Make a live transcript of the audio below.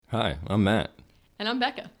Hi, I'm Matt, And I'm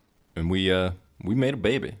Becca. and we made a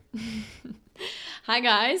baby. Hi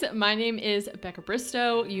guys, my name is Becca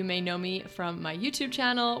Bristow. You may know me from my YouTube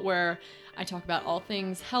channel where I talk about all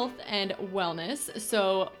things health and wellness.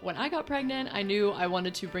 So when I got pregnant, I knew I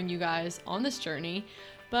wanted to bring you guys on this journey,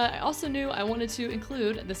 but I also knew I wanted to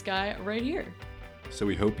include this guy right here. So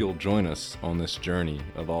we hope you'll join us on this journey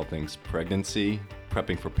of all things pregnancy,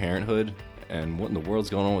 prepping for parenthood, and what in the world's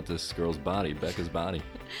going on with this girl's body, Becca's body.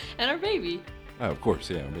 And our baby. Oh, of course,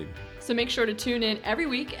 yeah, baby. So make sure to tune in every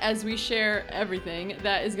week as we share everything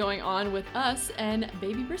that is going on with us and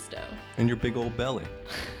baby Bristow. And your big old belly.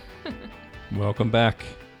 Welcome back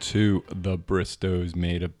to the Bristow's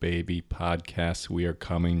Made a Baby podcast. We are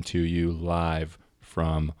coming to you live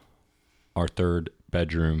from our third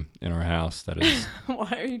bedroom in our house. That is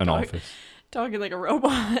Why are you an office. talking like a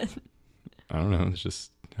robot? I don't know. It's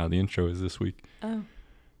just how the intro is this week. Oh.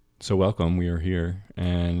 So welcome. We are here,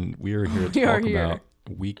 and we are here to talk about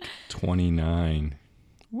week 29.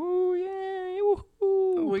 Woo, yay,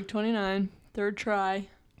 woohoo. Week 29, third try.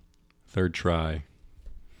 Third try.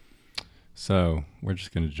 So we're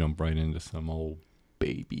just going to jump right into some old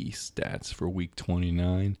baby stats for week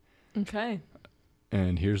 29. Okay.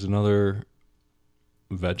 And here's another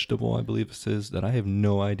vegetable, I believe this is, that I have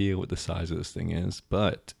no idea what the size of this thing is,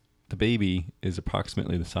 but the baby is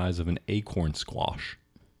approximately the size of an acorn squash.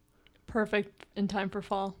 Perfect in time for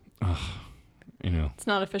fall. You know. It's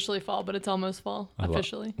not officially fall, but it's almost fall,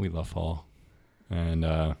 officially. We love fall.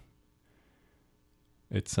 And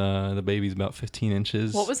it's the baby's about 15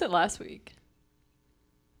 inches. What was it last week?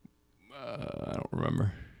 I don't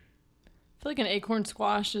remember. I feel like an acorn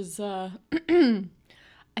squash is, I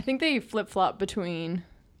think they flip-flop between,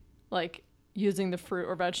 like, using the fruit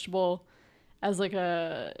or vegetable as, like,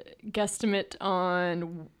 a guesstimate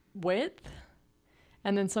on width,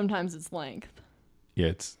 and then sometimes it's length. Yeah,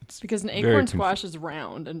 it's because an acorn squash is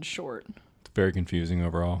round and short. It's very confusing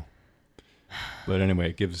overall. But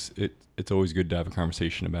anyway, it's always good to have a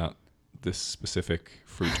conversation about this specific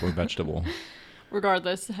fruit or vegetable.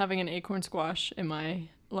 Regardless, having an acorn squash in my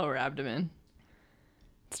lower abdomen,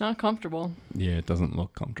 it's not comfortable. Yeah, it doesn't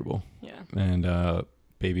look comfortable. Yeah. And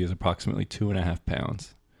baby is approximately 2.5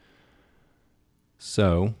 pounds.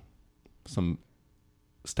 So, some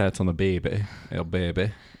stats on the baby. El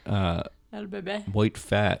baby. El bebe. White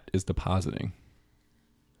fat is depositing.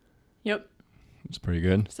 Yep. It's pretty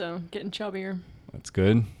good. So, getting chubbier. That's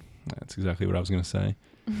good. That's exactly what I was going to say.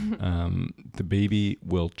 The baby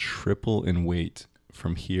will triple in weight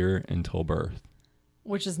from here until birth.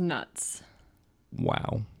 Which is nuts.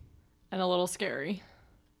 Wow. And a little scary.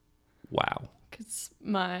 Wow. Because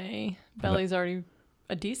my belly's already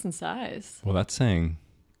a decent size. Well, that's saying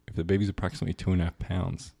if the baby's approximately 2.5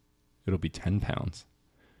 pounds, it'll be 10 pounds.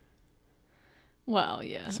 Well,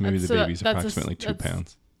 yeah. So maybe the baby's approximately 2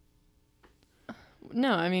 pounds.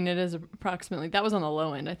 No, I mean, it is approximately. That was on the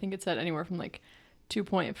low end. I think it said anywhere from like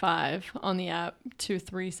 2.5 on the app to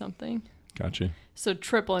 3 something. Gotcha. So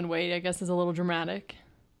triple in weight, I guess, is a little dramatic.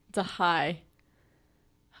 It's a high,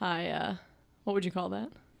 what would you call that?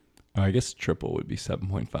 I guess triple would be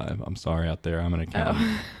 7.5. I'm sorry out there. I'm an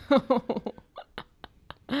accountant. Oh.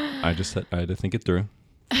 I had to think it through.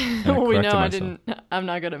 Well, we know I'm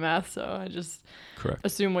not good at math, so I just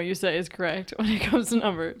assume what you say is correct when it comes to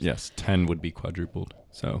numbers. Yes, 10 would be quadrupled.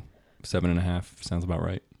 So 7.5 sounds about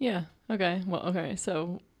right. Yeah. Okay. Well, okay.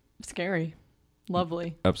 So scary.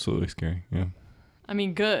 Lovely. Absolutely scary. Yeah. I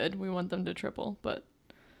mean, good. We want them to triple, but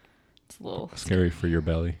it's a little scary for your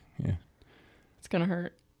belly. Yeah. It's going to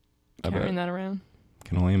hurt carrying that around.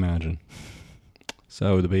 Can only imagine.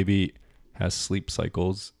 So the baby has sleep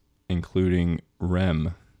cycles, including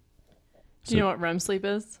REM. Do you know what REM sleep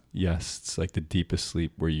is? Yes, it's like the deepest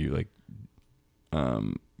sleep where you like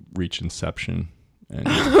reach inception and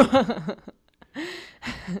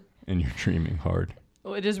and you're dreaming hard.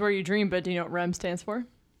 Well, it is where you dream, but do you know what REM stands for?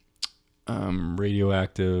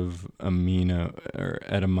 Radioactive amino or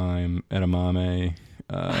edamame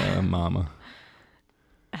mama.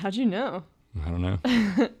 How'd you know? I don't know.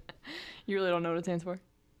 You really don't know what it stands for?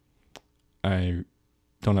 I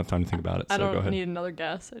don't have time to think about it, so go ahead. I don't need another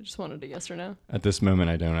guess. I just wanted a yes or no. At this moment,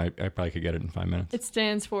 I don't. I probably could get it in 5 minutes. It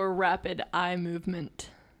stands for rapid eye movement.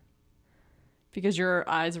 Because your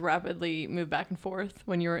eyes rapidly move back and forth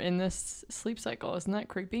when you're in this sleep cycle. Isn't that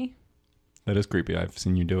creepy? That is creepy. I've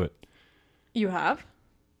seen you do it. You have?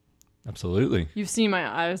 Absolutely. You've seen my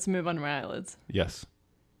eyes move under my eyelids? Yes.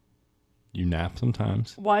 You nap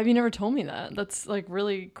sometimes. Why have you never told me that? That's like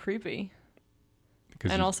really creepy.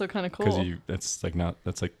 And also kind of cool. Because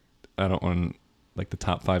that's like, I don't want, like the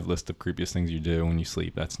top 5 list of creepiest things you do when you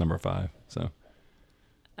sleep. That's number 5. So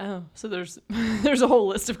Oh, so there's a whole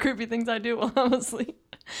list of creepy things I do while I'm asleep.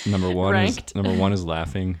 Number one is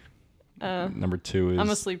laughing. Number 2 is... I'm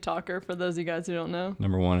a sleep talker, for those of you guys who don't know.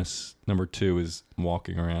 Number 2 is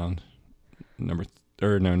walking around. Number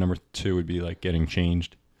 2 would be like getting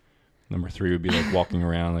changed. Number 3 would be like walking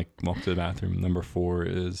around, like walk to the bathroom. Number 4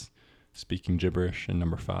 is speaking gibberish. And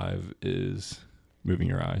number 5 is moving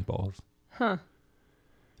your eyeballs. Huh.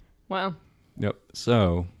 Wow. Yep.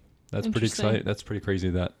 So that's pretty exciting. That's pretty crazy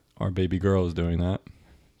that our baby girl is doing that.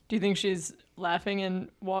 Do you think she's laughing and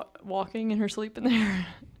walking in her sleep in there?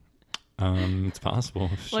 It's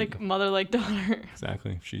possible. Like mother, like daughter.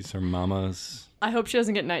 Exactly. She's her mama's. I hope she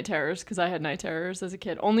doesn't get night terrors, because I had night terrors as a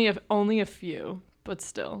kid. Only a few, but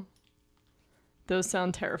still. Those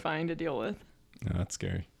sound terrifying to deal with. Yeah, that's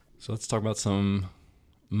scary. So let's talk about some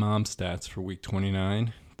mom stats for week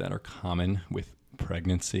 29 that are common with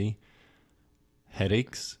pregnancy.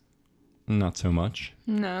 Headaches, not so much.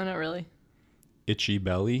 No, not really. Itchy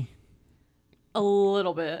belly. A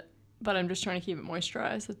little bit. But I'm just trying to keep it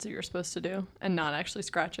moisturized. That's what you're supposed to do. And not actually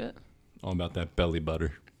scratch it. All about that belly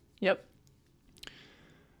butter. Yep.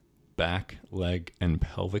 Back, leg, and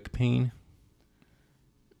pelvic pain.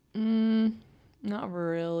 Not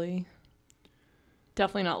really.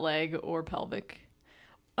 Definitely not leg or pelvic.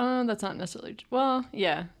 That's not necessarily... Well,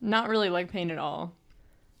 yeah. Not really leg pain at all.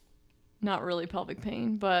 Not really pelvic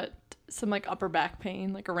pain. But some like upper back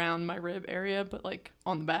pain. Like around my rib area. But like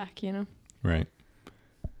on the back, you know? Right.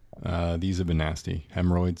 These have been nasty.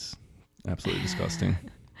 Hemorrhoids, absolutely disgusting.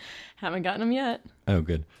 Haven't gotten them yet. Oh,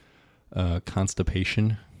 good.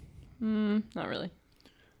 Constipation. Not really.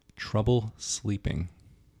 Trouble sleeping.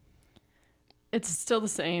 It's still the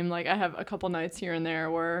same. Like I have a couple nights here and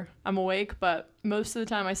there where I'm awake, but most of the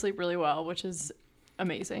time I sleep really well, which is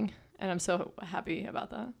amazing. And I'm so happy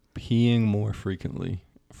about that. Peeing more frequently,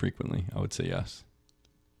 I would say yes.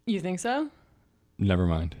 You think so? Never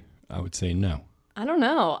mind. I would say no. I don't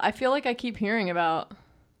know. I feel like I keep hearing about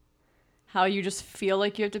how you just feel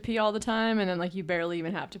like you have to pee all the time and then like you barely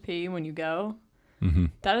even have to pee when you go. Mm-hmm.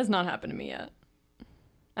 That has not happened to me yet.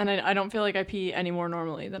 And I don't feel like I pee any more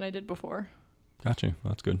normally than I did before. Gotcha.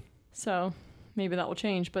 That's good. So maybe that will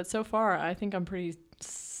change. But so far, I think I'm pretty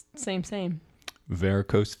same.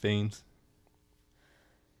 Varicose veins?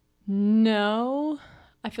 No.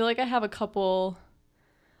 I feel like I have a couple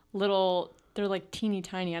little... They're like teeny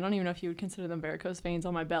tiny. I don't even know if you would consider them varicose veins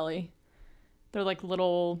on my belly. They're like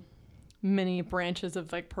little mini branches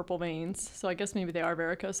of like purple veins. So I guess maybe they are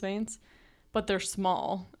varicose veins. But they're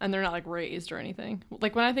small and they're not like raised or anything.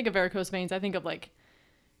 Like when I think of varicose veins, I think of like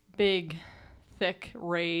big, thick,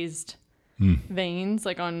 raised veins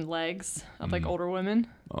like on legs of like older women.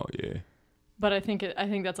 Oh yeah. But I think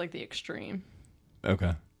that's like the extreme.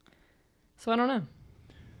 Okay. So I don't know.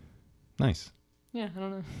 Nice. Yeah, I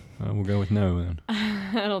don't know. We'll go with no then.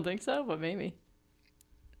 I don't think so, but maybe.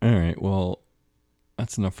 All right. Well,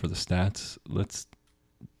 that's enough for the stats. Let's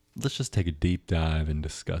just take a deep dive and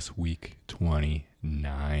discuss week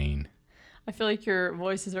 29. I feel like your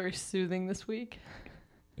voice is very soothing this week.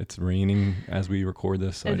 It's raining as we record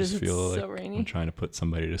this. So I just feel like so rainy. I'm trying to put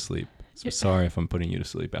somebody to sleep. So sorry if I'm putting you to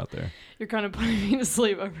sleep out there. You're kind of putting me to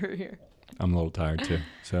sleep over here. I'm a little tired too.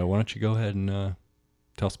 So why don't you go ahead and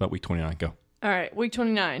tell us about week 29. Go. All right, week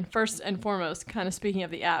 29. First and foremost, kind of speaking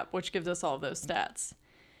of the app, which gives us all of those stats.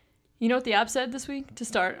 You know what the app said this week to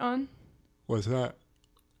start on? What's that?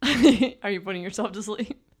 Are you putting yourself to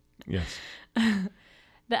sleep? Yes.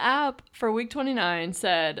 The app for week 29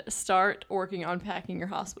 said, start working on packing your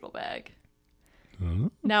hospital bag.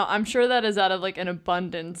 Now, I'm sure that is out of like an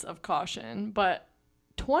abundance of caution, but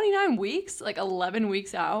 29 weeks, like 11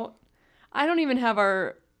 weeks out, I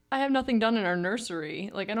have nothing done in our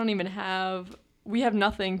nursery. Like we have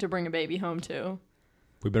nothing to bring a baby home to.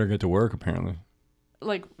 We better get to work, apparently.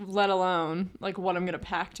 Like, let alone like what I'm going to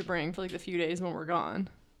pack to bring for like the few days when we're gone.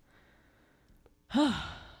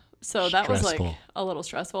 So that was like a little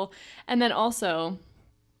stressful. And then also,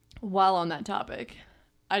 while on that topic,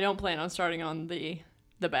 I don't plan on starting on the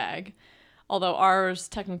bag. Although ours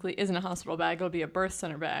technically isn't a hospital bag, it'll be a birth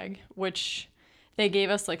center bag, which they gave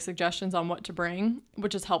us like suggestions on what to bring,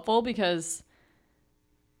 which is helpful because,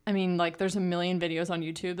 I mean, like there's a million videos on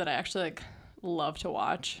YouTube that I actually like love to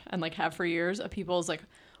watch and like have for years of people's like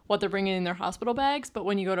what they're bringing in their hospital bags. But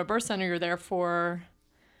when you go to a birth center, you're there for,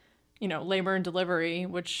 you know, labor and delivery,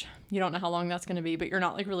 which you don't know how long that's going to be, but you're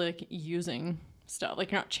not like really like using stuff.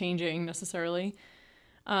 Like you're not changing necessarily.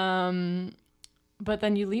 But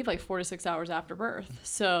then you leave like 4 to 6 hours after birth.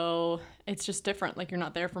 So it's just different. Like you're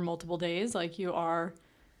not there for multiple days like you are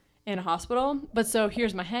in a hospital. But so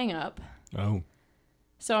here's my hang up. Oh.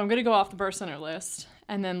 So I'm going to go off the birth center list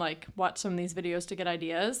and then like watch some of these videos to get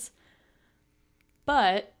ideas.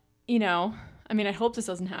 But, you know, I mean, I hope this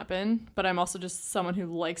doesn't happen, but I'm also just someone who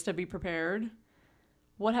likes to be prepared.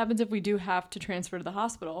 What happens if we do have to transfer to the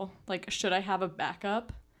hospital? Like, should I have a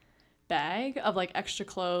backup bag of like extra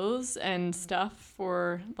clothes and stuff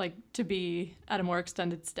for like to be at a more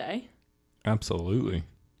extended stay? Absolutely.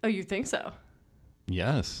 Oh, you think so?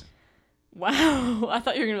 Yes. Wow. I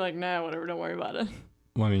thought you were going to be like, nah, whatever, don't worry about it.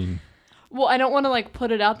 Well, I mean... Well, I don't want to like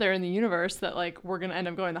put it out there in the universe that like we're going to end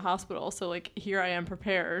up going to the hospital. So like here I am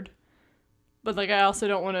prepared. But like I also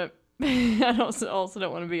don't want to I also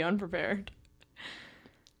don't want to be unprepared.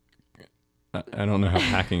 I don't know how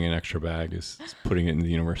packing an extra bag is putting it in the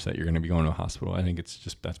universe that you're going to be going to a hospital. I think it's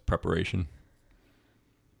just that's preparation.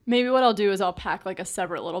 Maybe what I'll do is I'll pack like a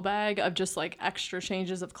separate little bag of just like extra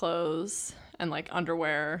changes of clothes and like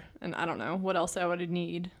underwear and I don't know what else I would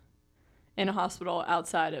need in a hospital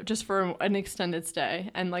outside of just for an extended stay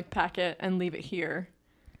and like pack it and leave it here.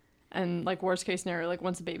 And like worst case scenario, like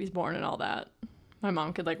once the baby's born and all that, my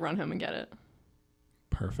mom could like run home and get it.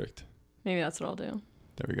 Perfect. Maybe that's what I'll do.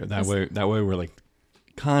 There we go. That way we're like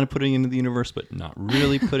kind of putting into the universe, but not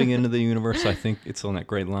really putting into the universe. So I think it's on that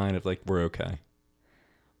great line of like, we're okay.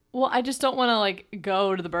 Well, I just don't want to like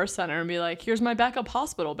go to the birth center and be like, here's my backup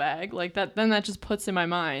hospital bag. Like that, then that just puts in my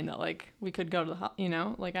mind that like we could go to the, you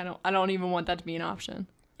know, like I don't even want that to be an option.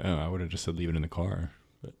 Oh, I would have just said leave it in the car.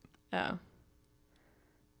 But oh,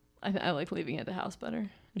 I like leaving it at the house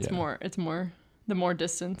better. It's yeah. more, the more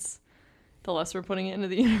distance, the less we're putting it into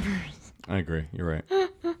the universe. I agree. You're right.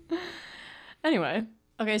 Anyway,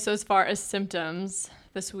 okay. So as far as symptoms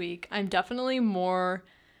this week, I'm definitely more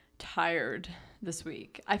tired this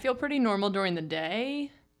week. I feel pretty normal during the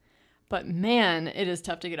day, but man, it is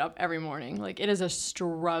tough to get up every morning. Like it is a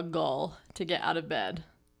struggle to get out of bed,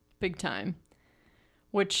 big time,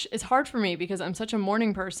 which is hard for me because I'm such a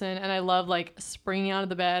morning person and I love like springing out of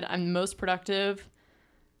the bed. I'm most productive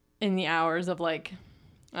in the hours of like,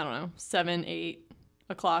 I don't know, 7, 8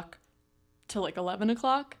 o'clock to like 11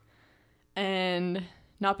 o'clock and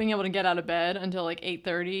not being able to get out of bed until like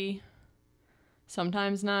 8:30.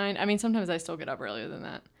 Sometimes 9. I mean, sometimes I still get up earlier than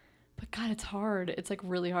that. But God, it's hard. It's like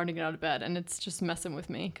really hard to get out of bed. And it's just messing with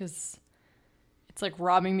me because it's like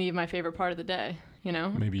robbing me of my favorite part of the day, you know?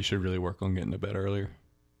 Maybe you should really work on getting to bed earlier.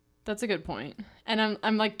 That's a good point. And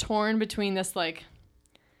I'm like torn between this like,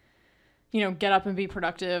 you know, get up and be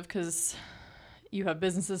productive because you have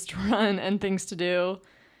businesses to run and things to do.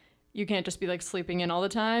 You can't just be like sleeping in all the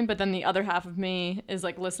time. But then the other half of me is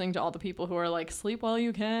like listening to all the people who are like, sleep while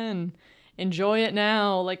you can. Enjoy it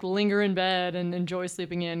now, like linger in bed and enjoy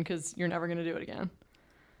sleeping in because you're never going to do it again.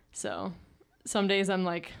 So some days I'm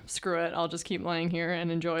like, screw it. I'll just keep laying here and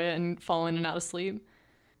enjoy it and fall in and out of sleep.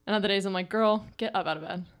 And other days I'm like, girl, get up out of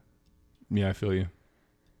bed. Yeah, I feel you.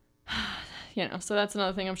 You know, so that's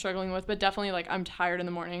another thing I'm struggling with. But definitely like I'm tired in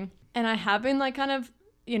the morning. And I have been like kind of,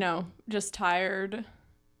 you know, just tired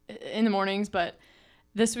in the mornings. But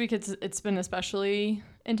this week it's been especially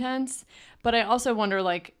intense. But I also wonder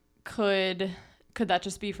like, could that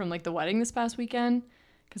just be from like the wedding this past weekend?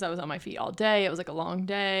 Because I was on my feet all day. It was like a long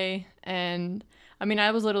day. And I mean,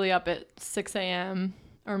 I was literally up at 6 a.m.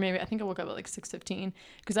 or maybe I think I woke up at like 6:15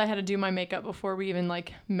 because I had to do my makeup before we even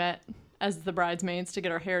like met as the bridesmaids to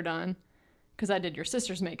get our hair done because I did your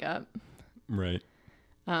sister's makeup. Right.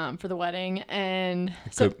 For the wedding. And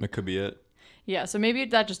it could be it. Yeah. So maybe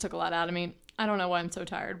that just took a lot out of me. I don't know why I'm so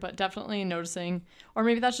tired, but definitely noticing, or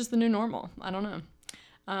maybe that's just the new normal. I don't know.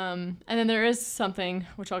 And then there is something,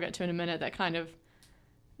 which I'll get to in a minute, that kind of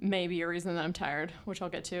may be a reason that I'm tired, which I'll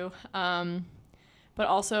get to. But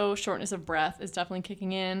also shortness of breath is definitely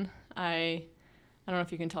kicking in. I don't know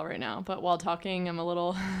if you can tell right now, but while talking, I'm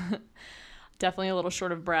definitely a little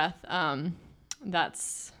short of breath.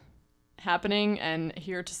 That's happening and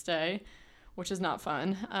here to stay, which is not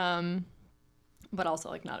fun. But also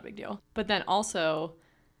like not a big deal. But then also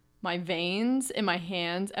my veins in my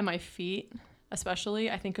hands and my feet, especially,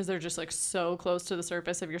 I think because they're just like so close to the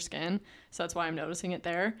surface of your skin. So that's why I'm noticing it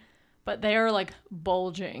there. But they are like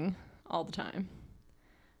bulging all the time.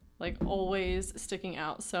 Like always sticking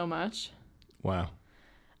out so much. Wow.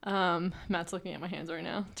 Matt's looking at my hands right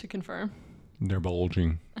now to confirm. They're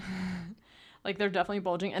bulging. Like they're definitely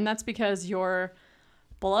bulging. And that's because your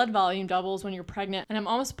blood volume doubles when you're pregnant. And I'm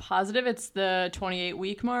almost positive it's the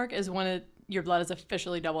 28-week mark is when your blood is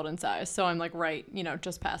officially doubled in size. So I'm like right, you know,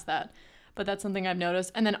 just past that. But that's something I've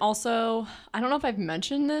noticed. And then also, I don't know if I've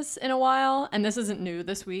mentioned this in a while, and this isn't new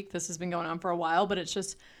this week. This has been going on for a while, but it's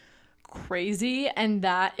just crazy. And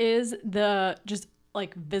that is the just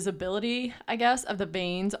like visibility, I guess, of the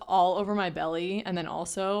veins all over my belly and then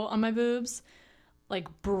also on my boobs. like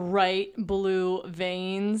bright blue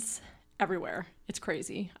veins everywhere. It's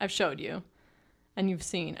crazy. I've showed you and you've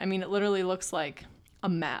seen. I mean, it literally looks like a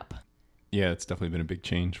map. Yeah, it's definitely been a big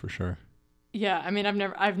change for sure. Yeah, I mean,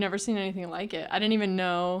 I've never seen anything like it. I didn't even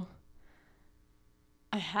know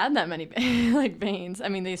I had that many like veins. I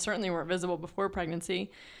mean, they certainly weren't visible before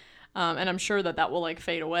pregnancy. And I'm sure that will like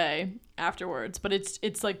fade away afterwards, but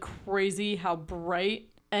it's like crazy how bright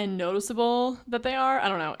and noticeable that they are. I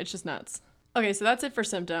don't know. It's just nuts. Okay, so that's it for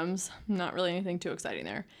symptoms. Not really anything too exciting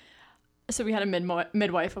there. So we had a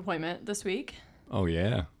midwife appointment this week. Oh,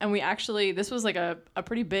 yeah. And this was like a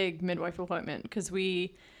pretty big midwife appointment because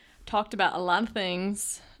we talked about a lot of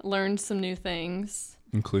things, learned some new things.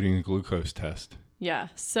 Including a glucose test. Yeah.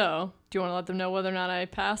 So do you want to let them know whether or not I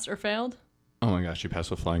passed or failed? Oh my gosh, you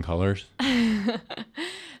passed with flying colors?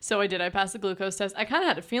 So I did. I passed the glucose test. I kind of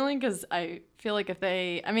had a feeling because I feel like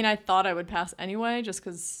I thought I would pass anyway just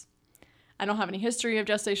because I don't have any history of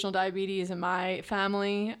gestational diabetes in my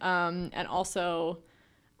family. And also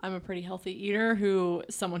I'm a pretty healthy eater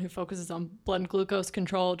someone who focuses on blood glucose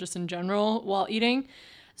control just in general while eating.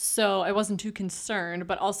 So I wasn't too concerned,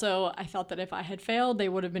 but also I felt that if I had failed, they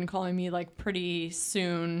would have been calling me like pretty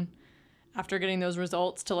soon after getting those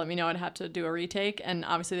results to let me know I'd have to do a retake. And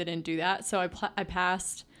obviously they didn't do that. So I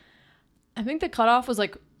passed. I think the cutoff was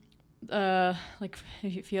like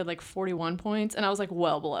if you had like 41 points, and I was like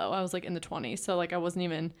well below. I was like in the 20s. So like I wasn't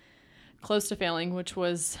even close to failing, which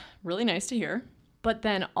was really nice to hear. But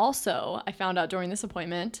then also I found out during this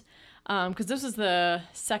appointment, because this was the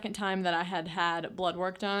second time that I had blood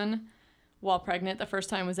work done while pregnant. The first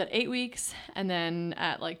time was at 8 weeks, and then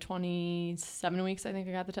at like 27 weeks, I think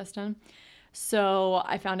I got the test done. So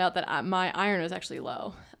I found out that my iron was actually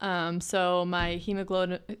low. So my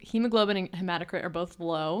hemoglobin and hematocrit are both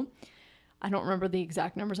low. I don't remember the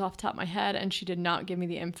exact numbers off the top of my head, and she did not give me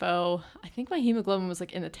the info. I think my hemoglobin was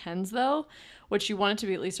like in the 10s though, which she wanted to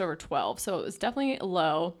be at least over 12. So it was definitely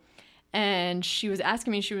low. And she was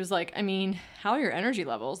asking me, she was like, I mean, how are your energy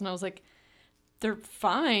levels? And I was like, they're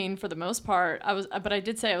fine for the most part. But I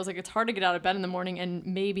did say, I was like, it's hard to get out of bed in the morning, and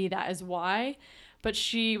maybe that is why. But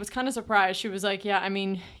she was kind of surprised. She was like, yeah, I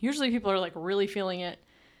mean, usually people are like really feeling it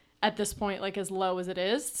at this point, like as low as it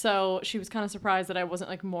is. So she was kind of surprised that I wasn't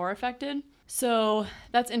like more affected. So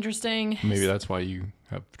that's interesting. Maybe that's why you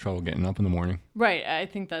have trouble getting up in the morning. Right. I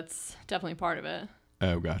think that's definitely part of it.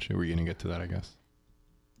 Oh, gotcha. We're going to get to that, I guess.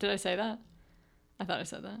 Did I say that? I thought I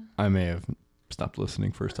said that. I may have stopped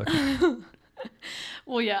listening for a second.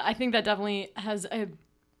 Well, yeah, I think that definitely has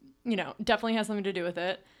something to do with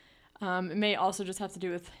it. It may also just have to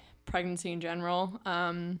do with pregnancy in general.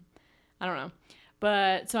 I don't know.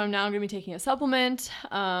 But so I'm now going to be taking a supplement,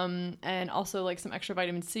 and also like some extra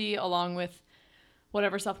vitamin C along with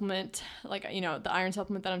whatever supplement, like, the iron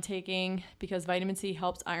supplement that I'm taking, because vitamin C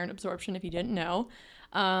helps iron absorption if you didn't know.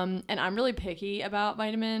 And I'm really picky about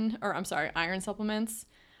iron supplements.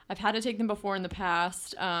 I've had to take them before in the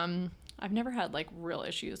past. I've never had like real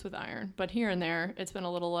issues with iron, but here and there it's been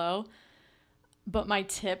a little low. But my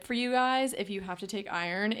tip for you guys, if you have to take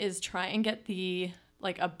iron, is try and get the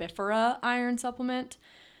like a Bifera iron supplement,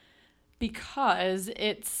 because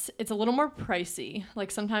it's a little more pricey.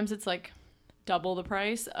 Like sometimes it's like double the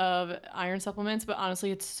price of iron supplements, but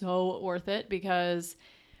honestly it's so worth it, because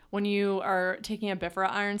when you are taking a Bifera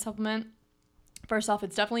iron supplement, first off,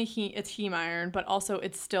 it's definitely it's heme iron, but also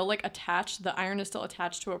it's still like attached. The iron is still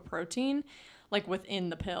attached to a protein, like within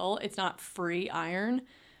the pill. It's not free iron.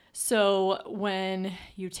 So when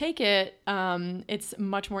you take it, it's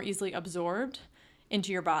much more easily absorbed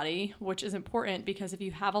into your body, which is important, because if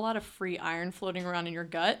you have a lot of free iron floating around in your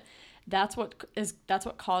gut, that's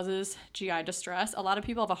what causes GI distress. A lot of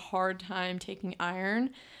people have a hard time taking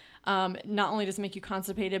iron. Not only does it make you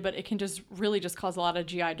constipated, but it can just really just cause a lot of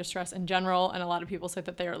GI distress in general. And a lot of people say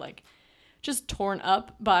that they are like just torn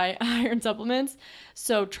up by iron supplements.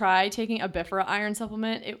 So try taking a Bifera iron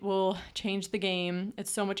supplement. It will change the game. It's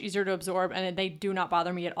so much easier to absorb, and they do not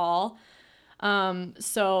bother me at all.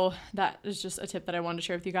 So that is just a tip that I wanted to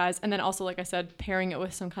share with you guys. And then also, like I said, pairing it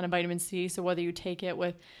with some kind of vitamin C. So whether you take it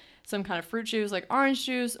with some kind of fruit juice like orange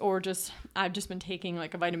juice, or I've just been taking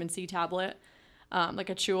like a vitamin C tablet, like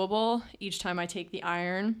a chewable, each time I take the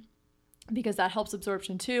iron, because that helps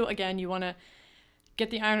absorption too. Again, you want to get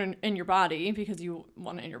the iron in your body, because you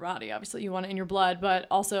want it in your body. Obviously you want it in your blood, but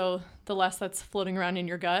also the less that's floating around in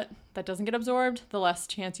your gut that doesn't get absorbed, the less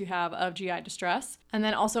chance you have of GI distress. And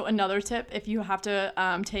then also another tip, if you have to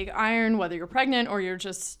take iron, whether you're pregnant or you're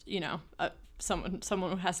just, someone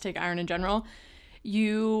who has to take iron in general,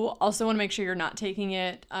 you also want to make sure you're not taking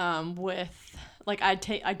it with like I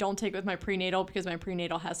don't take it with my prenatal because my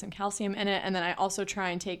prenatal has some calcium in it. And then I also try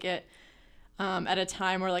and take it at a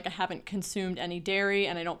time where like I haven't consumed any dairy,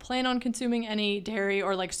 and I don't plan on consuming any dairy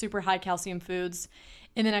or like super high calcium foods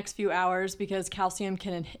in the next few hours, because calcium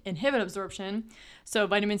can inhibit absorption. So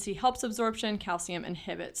vitamin C helps absorption, calcium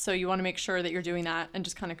inhibits. So you want to make sure that you're doing that and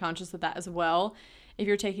just kind of conscious of that as well. If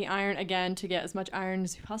you're taking iron, again, to get as much iron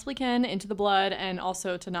as you possibly can into the blood, and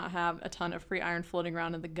also to not have a ton of free iron floating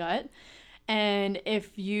around in the gut. And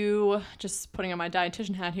if you, just putting on my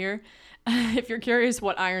dietitian hat here, if you're curious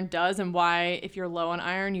what iron does and why, if you're low on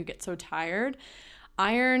iron, you get so tired,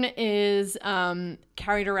 iron is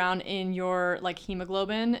carried around in your like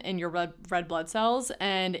hemoglobin in your red blood cells,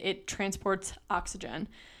 and it transports oxygen.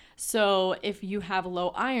 So if you have low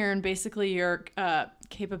iron, basically your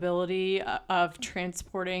capability of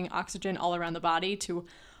transporting oxygen all around the body to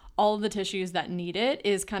all of the tissues that need it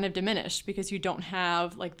is kind of diminished, because you don't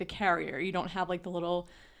have like the carrier. You don't have like the little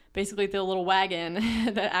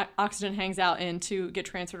wagon that oxygen hangs out in to get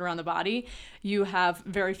transferred around the body. You have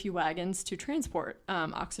very few wagons to transport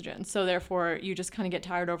oxygen. So therefore you just kind of get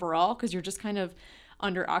tired overall, because you're just kind of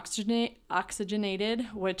under oxygenated,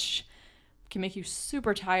 which can make you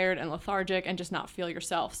super tired and lethargic and just not feel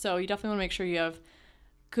yourself. So you definitely want to make sure you have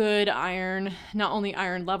good iron, not only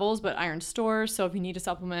iron levels, but iron stores. So if you need a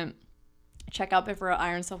supplement, check out Bifera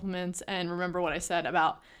iron supplements, and remember what I said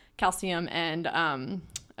about calcium and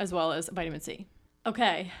as well as vitamin C.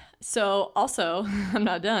 Okay, so also, I'm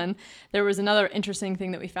not done. There was another interesting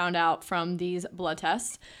thing that we found out from these blood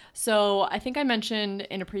tests. So I think I mentioned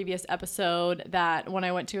in a previous episode that when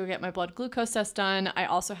I went to go get my blood glucose test done, I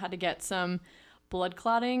also had to get some blood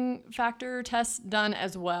clotting factor tests done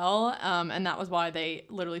as well. And that was why they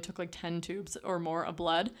literally took like 10 tubes or more of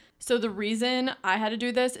blood. So the reason I had to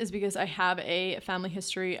do this is because I have a family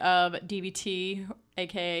history of DVT,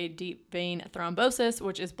 aka deep vein thrombosis,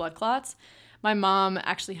 which is blood clots. My mom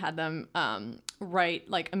actually had them right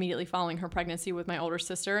like immediately following her pregnancy with my older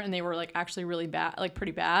sister, and they were like actually really bad, like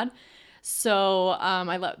pretty bad. So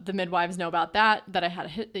I let the midwives know about that I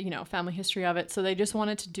had a family history of it. So they just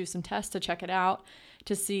wanted to do some tests to check it out,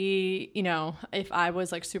 to see, if I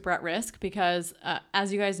was like super at risk, because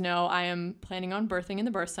as you guys know, I am planning on birthing in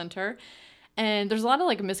the birth center. And there's a lot of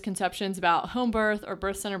like misconceptions about home birth or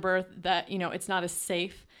birth center birth, that, it's not as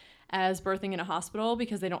safe as birthing in a hospital,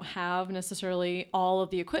 because they don't have necessarily all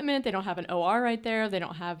of the equipment. They don't have an OR right there. They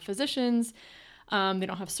don't have physicians. They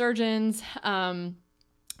don't have surgeons.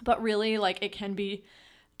 But really, like, it can be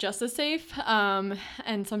just as safe, and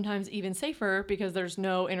sometimes even safer, because there's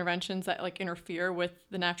no interventions that like interfere with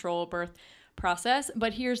the natural birth process.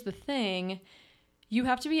 But here's the thing. You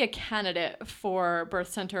have to be a candidate for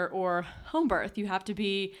birth center or home birth. You have to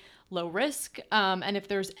be low risk. And if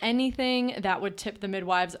there's anything that would tip the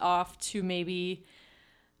midwives off to maybe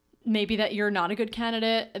that you're not a good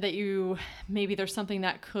candidate, that maybe there's something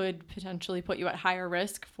that could potentially put you at higher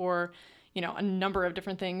risk for, a number of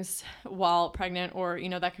different things while pregnant, or,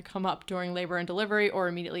 that could come up during labor and delivery or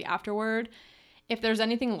immediately afterward. If there's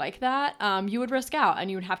anything like that, you would risk out, and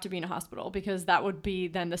you would have to be in a hospital, because that would be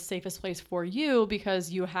then the safest place for you,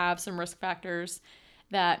 because you have some risk factors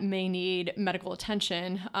that may need medical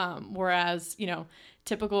attention. Whereas,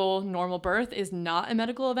 typical normal birth is not a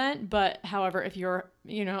medical event. But however, if you're,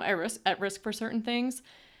 at risk for certain things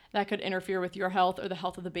that could interfere with your health or the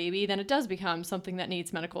health of the baby, then it does become something that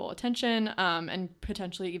needs medical attention, and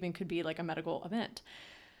potentially even could be like a medical event.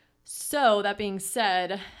 So that being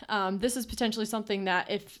said, this is potentially something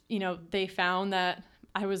that if, they found that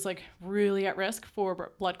I was like really at risk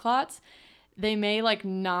for blood clots, they may like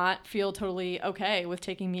not feel totally okay with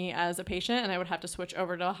taking me as a patient, and I would have to switch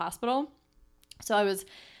over to a hospital. So I was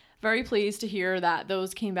very pleased to hear that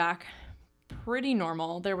those came back pretty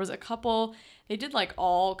normal. There was a couple, they did like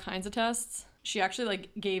all kinds of tests. She actually like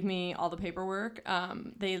gave me all the paperwork.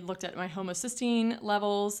 They looked at my homocysteine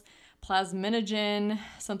levels, plasminogen,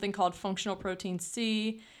 something called functional protein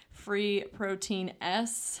C, free protein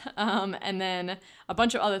S, and then a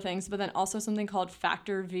bunch of other things, but then also something called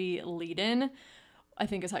factor V Leiden, I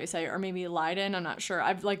think is how you say it, or maybe Leiden, I'm not sure.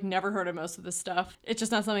 I've like never heard of most of this stuff. It's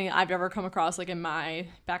just not something I've ever come across like in my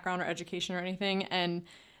background or education or anything. And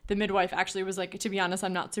the midwife actually was like, to be honest,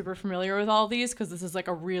 I'm not super familiar with all of these, because this is like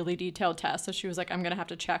a really detailed test. So she was like, I'm going to have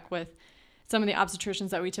to check with some of the obstetricians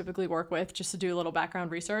that we typically work with just to do a little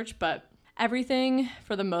background research. But everything,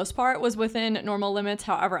 for the most part, was within normal limits.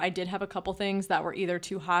 However, I did have a couple things that were either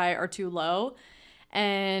too high or too low.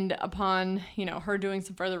 And upon, her doing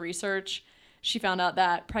some further research, she found out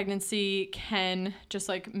that pregnancy can just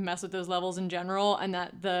like mess with those levels in general, and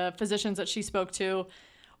that the physicians that she spoke to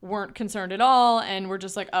weren't concerned at all, and were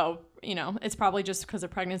just like, oh, it's probably just because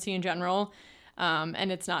of pregnancy in general.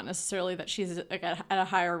 And it's not necessarily that she's like at a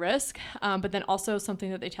higher risk. But then also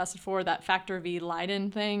something that they tested for, that factor V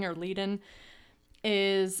Leiden thing, or Leiden,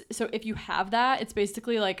 is, so if you have that, it's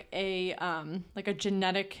basically like a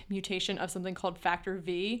genetic mutation of something called factor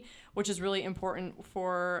V, which is really important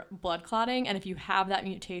for blood clotting. And if you have that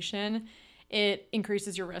mutation, it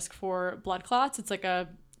increases your risk for blood clots. It's like a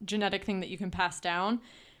genetic thing that you can pass down.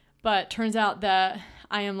 But turns out that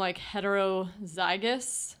I am like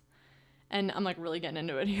heterozygous, and I'm like really getting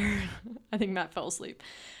into it here. I think Matt fell asleep.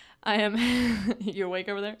 I am, you awake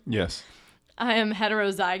over there? Yes. I am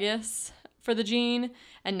heterozygous for the gene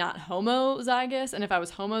and not homozygous. And if I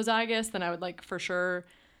was homozygous, then I would like for sure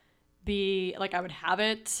be like, I would have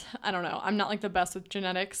it. I don't know. I'm not like the best with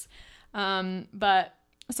genetics. But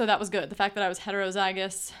so that was good. The fact that I was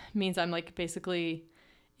heterozygous means I'm like basically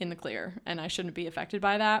in the clear and I shouldn't be affected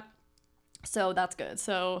by that. So that's good.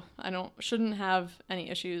 So I shouldn't have any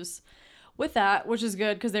issues with that, which is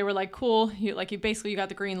good because they were like, cool, you got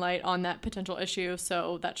the green light on that potential issue,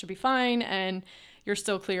 so that should be fine, and you're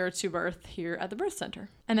still clear to birth here at the birth center.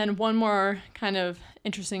 And then one more kind of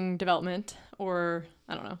interesting development, or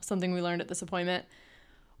I don't know, something we learned at this appointment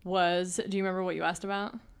was, do you remember what you asked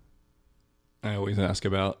about? I always ask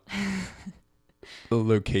about the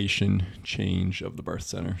location change of the birth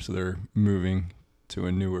center. So they're moving to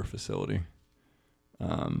a newer facility.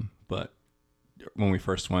 But when we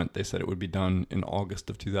first went, they said it would be done in August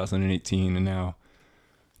of 2018, and now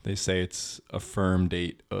they say it's a firm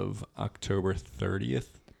date of October 30th.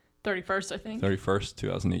 31st, I think. 31st,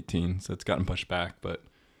 2018. So it's gotten pushed back, but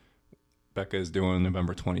Becca is doing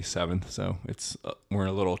November 27th, so we're in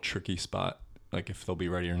a little tricky spot, like if they'll be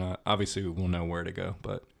ready or not. Obviously, we'll know where to go,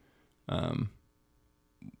 but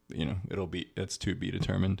it's to be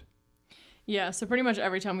determined. Yeah, so pretty much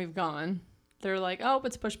every time we've gone, they're like, oh,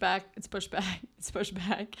 it's pushed back, it's pushed back, it's pushed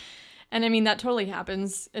back. And I mean, that totally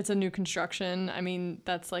happens. It's a new construction. I mean,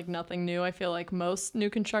 that's like nothing new. I feel like most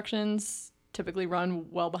new constructions typically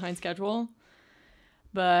run well behind schedule.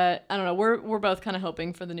 But I don't know. We're both kind of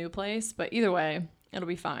hoping for the new place. But either way, it'll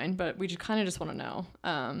be fine. But we kind of just want to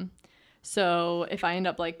know. So if I end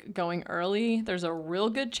up like going early, there's a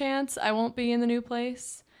real good chance I won't be in the new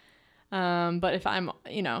place. But if I'm,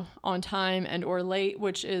 on time and or late,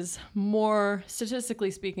 which is more,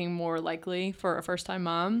 statistically speaking, more likely for a first-time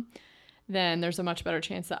mom, then there's a much better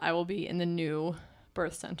chance that I will be in the new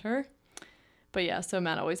birth center. But yeah, so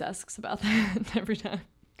Matt always asks about that every time.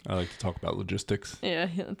 I like to talk about logistics. Yeah,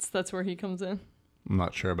 that's where he comes in. I'm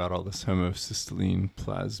not sure about all this homocysteine,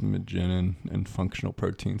 plasminogen, and functional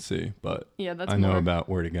protein C, but yeah, I know about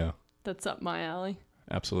where to go. That's up my alley.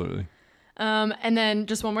 Absolutely. And then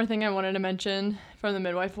just one more thing I wanted to mention from the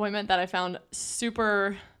midwife appointment that I found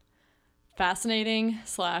super fascinating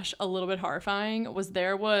 / a little bit horrifying was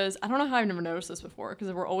I don't know how I've never noticed this before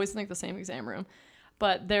because we're always in like the same exam room,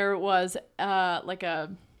 but there was like a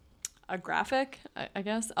graphic, I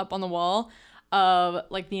guess, up on the wall of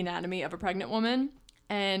like the anatomy of a pregnant woman.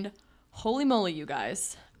 And holy moly, you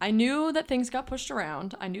guys, I knew that things got pushed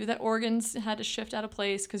around. I knew that organs had to shift out of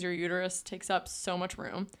place because your uterus takes up so much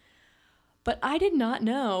room. But I did not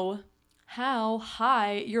know how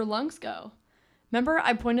high your lungs go. Remember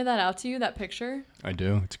I pointed that out to you, that picture? I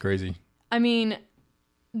do. It's crazy. I mean,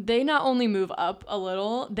 they not only move up a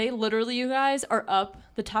little, they literally, you guys, are up.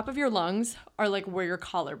 The top of your lungs are like where your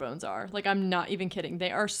collarbones are. Like, I'm not even kidding.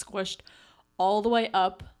 They are squished all the way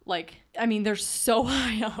up. Like, I mean, they're so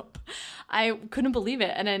high up. I couldn't believe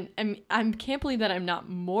it. And I can't believe that I'm not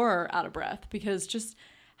more out of breath because just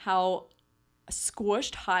how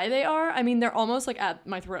squished high they are. I mean, they're almost like at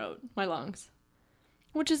my throat, my lungs,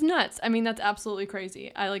 which is nuts. I mean, that's absolutely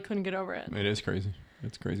crazy. I like couldn't get over it. It is crazy.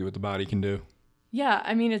 It's crazy what the body can do. Yeah,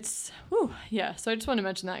 I mean, yeah. So I just wanted to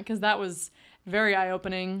mention that because that was very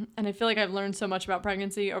eye-opening. And I feel like I've learned so much about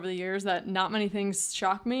pregnancy over the years that not many things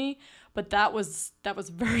shock me, but that was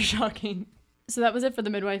very shocking. So that was it for the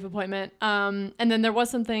midwife appointment. And then there was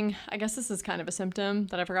something, I guess this is kind of a symptom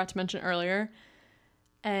that I forgot to mention earlier.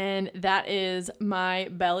 And that is my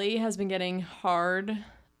belly has been getting hard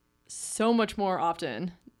so much more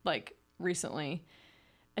often, like recently,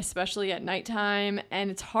 especially at nighttime.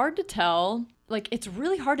 And it's hard to tell. Like, it's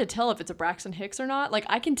really hard to tell if it's a Braxton Hicks or not. Like,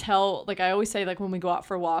 I can tell, like, I always say, like, when we go out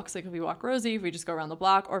for walks, like, if we walk Rosie, if we just go around the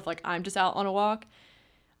block, or if, like, I'm just out on a walk,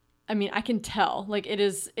 I mean, I can tell. Like, it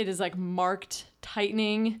is, like, marked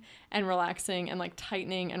tightening and relaxing and, like,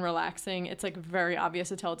 tightening and relaxing. It's, like, very obvious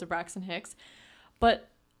to tell it's a Braxton Hicks. But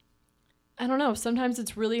I don't know. Sometimes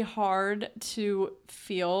it's really hard to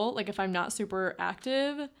feel, like, if I'm not super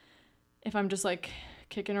active, if I'm just, like,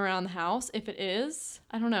 kicking around the house. If it is,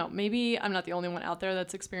 I don't know. Maybe I'm not the only one out there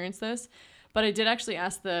that's experienced this. But I did actually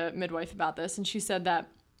ask the midwife about this, and she said that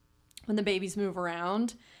when the babies move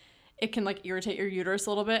around, it can like irritate your uterus a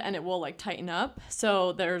little bit and it will like tighten up.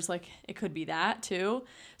 So there's like, it could be that too.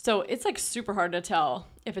 So it's like super hard to tell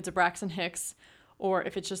if it's a Braxton Hicks or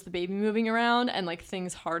if it's just the baby moving around and like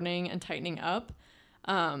things hardening and tightening up,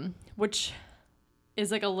 which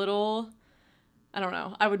is like a little, I don't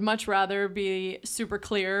know. I would much rather be super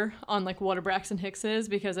clear on like what a Braxton Hicks is,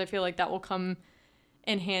 because I feel like that will come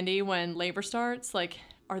in handy when labor starts. Like,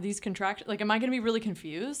 are these contractions? Like, am I going to be really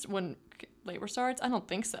confused when labor starts? I don't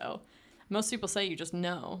think so. Most people say you just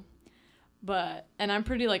know. And I'm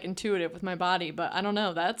pretty like intuitive with my body, but I don't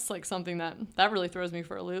know. That's like something that really throws me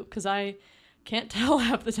for a loop, because I can't tell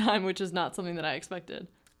half the time, which is not something that I expected.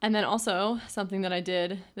 And then also something that I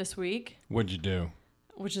did this week. What'd you do?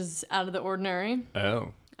 Which is out of the ordinary.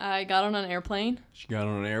 Oh. I got on an airplane. She got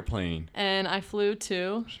on an airplane. And I flew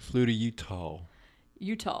to... She flew to Utah.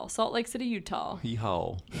 Salt Lake City, Utah.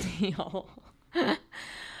 Hee-haw. Hee-haw.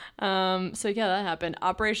 So yeah, that happened.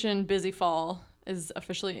 Operation Busy Fall is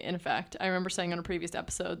officially in effect. I remember saying on a previous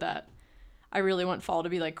episode that I really want fall to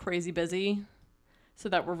be like crazy busy, so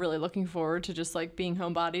that we're really looking forward to just like being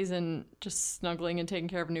homebodies and just snuggling and taking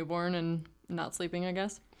care of a newborn and not sleeping, I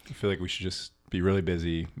guess. I feel like we should just be really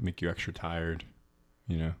busy, make you extra tired,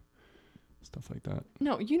 stuff like that.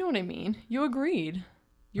 No, you know what I mean. You agreed.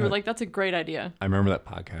 You were like, that's a great idea. I remember that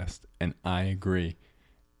podcast, and I agree.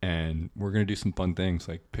 And we're going to do some fun things,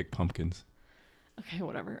 like pick pumpkins. Okay,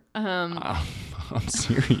 whatever. I'm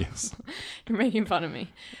serious. You're making fun of me.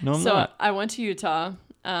 No, I'm not. So I went to Utah.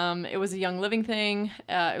 It was a Young Living thing.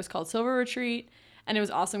 It was called Silver Retreat. And it was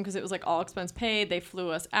awesome because it was like all expense paid. They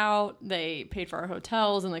flew us out. They paid for our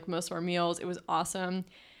hotels and like most of our meals. It was awesome.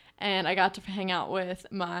 And I got to hang out with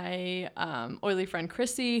my oily friend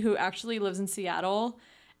Chrissy, who actually lives in Seattle.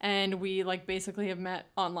 And we like basically have met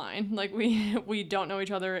online. Like we don't know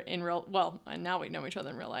each other in real, well, and now we know each other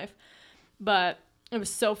in real life. But it was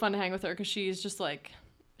so fun to hang with her because she's like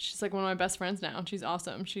one of my best friends now. She's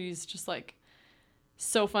awesome. She's just like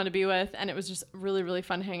so fun to be with. And it was just really, really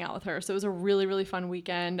fun to hang out with her. So it was a really, really fun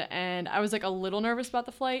weekend. And I was like a little nervous about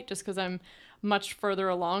the flight just because I'm much further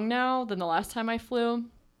along now than the last time I flew.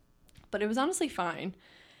 But it was honestly fine.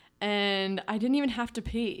 And I didn't even have to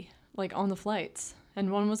pee like on the flights. And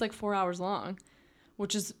one was like 4 hours long,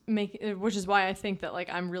 which is why I think that like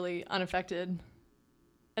I'm really unaffected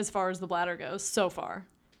as far as the bladder goes so far.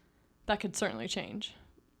 That could certainly change,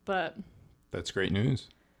 but that's great news.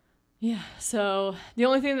 Yeah. So the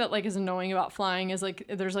only thing that like is annoying about flying is like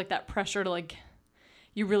there's like that pressure to like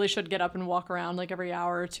you really should get up and walk around like every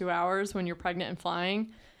hour or 2 hours when you're pregnant and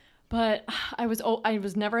flying. But I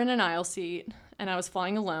was never in an aisle seat, and I was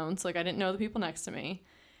flying alone, so like I didn't know the people next to me.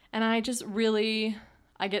 And I just really,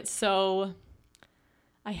 I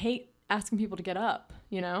hate asking people to get up,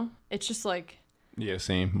 It's just like... Yeah,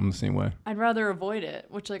 same. I'm the same way. I'd rather avoid it,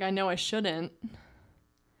 which like I know I shouldn't.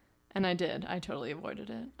 And I did. I totally avoided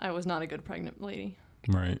it. I was not a good pregnant lady.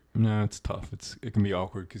 Right. No, it's tough. It can be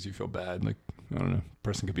awkward because you feel bad. Like, I don't know, a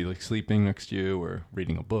person could be like sleeping next to you or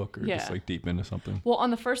reading a book or just like deep into something. Well,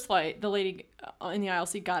 on the first flight, the lady in the aisle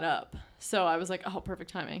seat got up. So I was like, oh,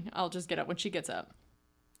 perfect timing. I'll just get up when she gets up.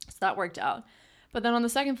 So that worked out. But then on the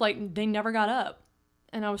second flight, they never got up.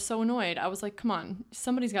 And I was so annoyed. I was like, come on,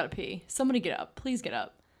 somebody's got to pee. Somebody get up. Please get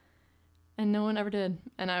up. And no one ever did.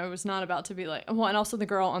 And I was not about to be like, well, and also the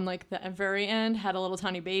girl on like the very end had a little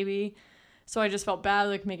tiny baby. So I just felt bad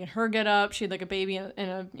like making her get up. She had like a baby in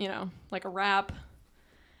a, like a wrap.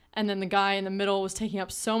 And then the guy in the middle was taking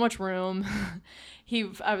up so much room.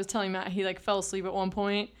 I was telling Matt, he like fell asleep at one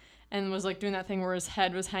point and was like doing that thing where his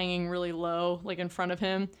head was hanging really low, like in front of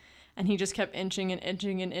him. And he just kept inching and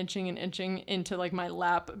inching and inching and inching into like my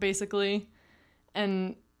lap, basically.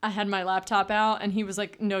 And I had my laptop out and he was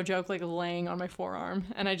like, no joke, like laying on my forearm.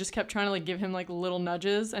 And I just kept trying to like give him like little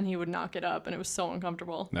nudges and he would not get up. And it was so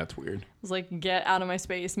uncomfortable. That's weird. I was like, get out of my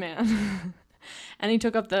space, man. And he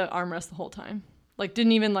took up the armrest the whole time. Like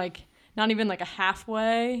didn't even like, not even like a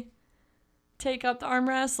halfway take up the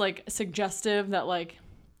armrest, like suggestive that like,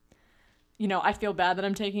 I feel bad that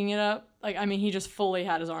I'm taking it up. Like, I mean, he just fully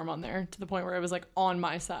had his arm on there to the point where it was like on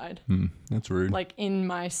my side. That's rude. Like in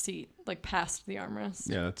my seat, like past the armrest.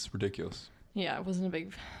 Yeah, that's ridiculous. Yeah, I wasn't a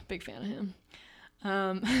big fan of him.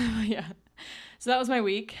 Yeah. So that was my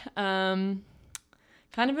week. Kind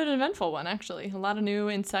of an eventful one, actually. A lot of new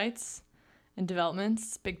insights and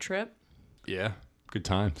developments. Big trip. Yeah, good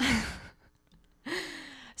times.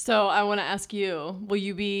 So I want to ask you, will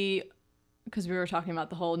you be... Because we were talking about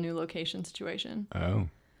the whole new location situation. Oh.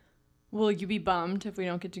 Will you be bummed if we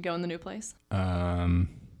don't get to go in the new place?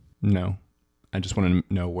 No. I just want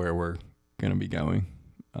to know where we're going to be going.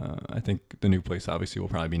 I think the new place obviously will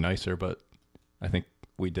probably be nicer, but I think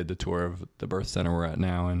we did the tour of the birth center we're at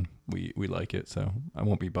now, and we like it, so I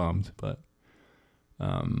won't be bummed, but...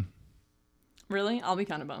 Really? I'll be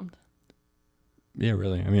kind of bummed. Yeah,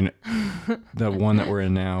 really. I mean, the one that we're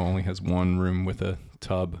in now only has one room with a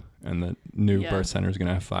tub, and the new birth center is going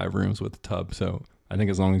to have 5 rooms with a tub, so I think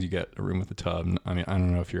as long as you get a room with a tub, I mean, I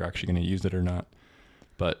don't know if you're actually going to use it or not,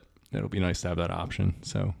 but it'll be nice to have that option,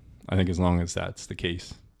 so I think as long as that's the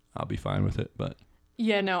case, I'll be fine with it, but...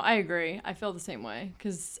 Yeah, no, I agree. I feel the same way,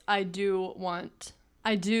 because I do want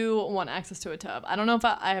access to a tub. I don't know if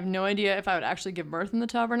I have no idea if I would actually give birth in the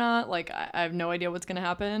tub or not. Like, I have no idea what's going to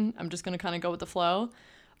happen. I'm just going to kind of go with the flow.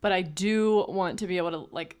 But I do want to be able to,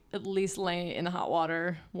 like, at least lay in the hot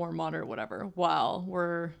water, warm water, whatever, while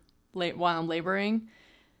I'm laboring.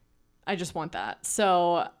 I just want that.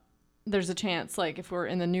 So there's a chance, like, if we're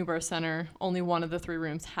in the new birth center, only one of the 3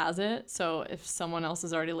 rooms has it. So if someone else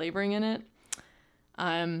is already laboring in it,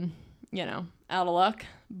 I'm, out of luck.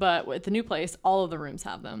 But with the new place, all of the rooms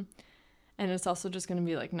have them. And it's also just going to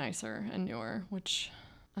be, like, nicer and newer, which,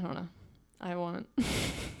 I don't know, I want.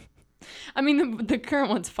 I mean, the current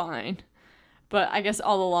one's fine. But I guess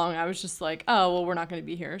all along I was just like, oh, well, we're not going to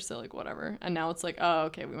be here, so, like, whatever. And now it's like, oh,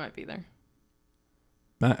 okay, we might be there.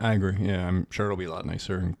 I agree. Yeah, I'm sure it'll be a lot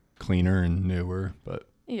nicer and cleaner and newer, but...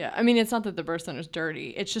 Yeah, I mean, it's not that the birth center's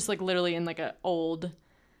dirty. It's just, like, literally in, like, an old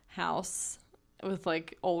house with,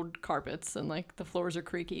 like, old carpets and, like, the floors are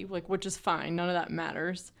creaky, like, which is fine. None of that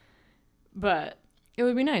matters. But it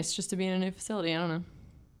would be nice just to be in a new facility. I don't know.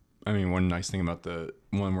 I mean, one nice thing about the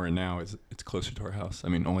one we're in now is it's closer to our house. I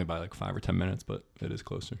mean, only by, like, 5 or 10 minutes, but it is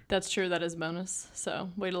closer. That's true. That is a bonus. So,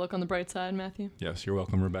 way to look on the bright side, Matthew. Yes, you're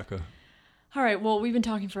welcome, Rebecca. All right. Well, we've been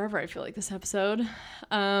talking forever, I feel like, this episode.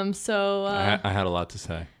 I had a lot to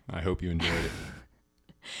say. I hope you enjoyed it.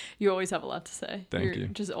 You always have a lot to say. You're You're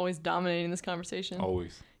just always dominating this conversation.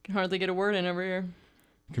 Always. Can hardly get a word in over here.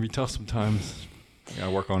 It can be tough sometimes. I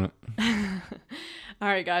gotta work on it. All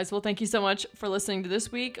right, guys. Well, thank you so much for listening to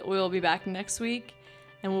this week. We'll be back next week,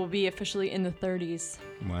 and we'll be officially in the 30s.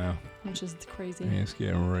 Wow. Which is crazy. Yeah, it's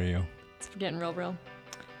getting real. It's getting real.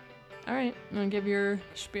 All right. I'm going to give your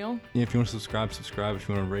spiel. Yeah, if you want to subscribe. If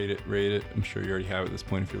you want to rate it. I'm sure you already have at this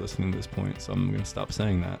point if you're listening to this point, so I'm going to stop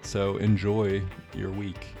saying that. So enjoy your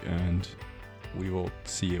week, and we will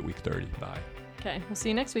see you at week 30. Bye. Okay. We'll see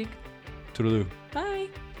you next week. Toodaloo. Bye.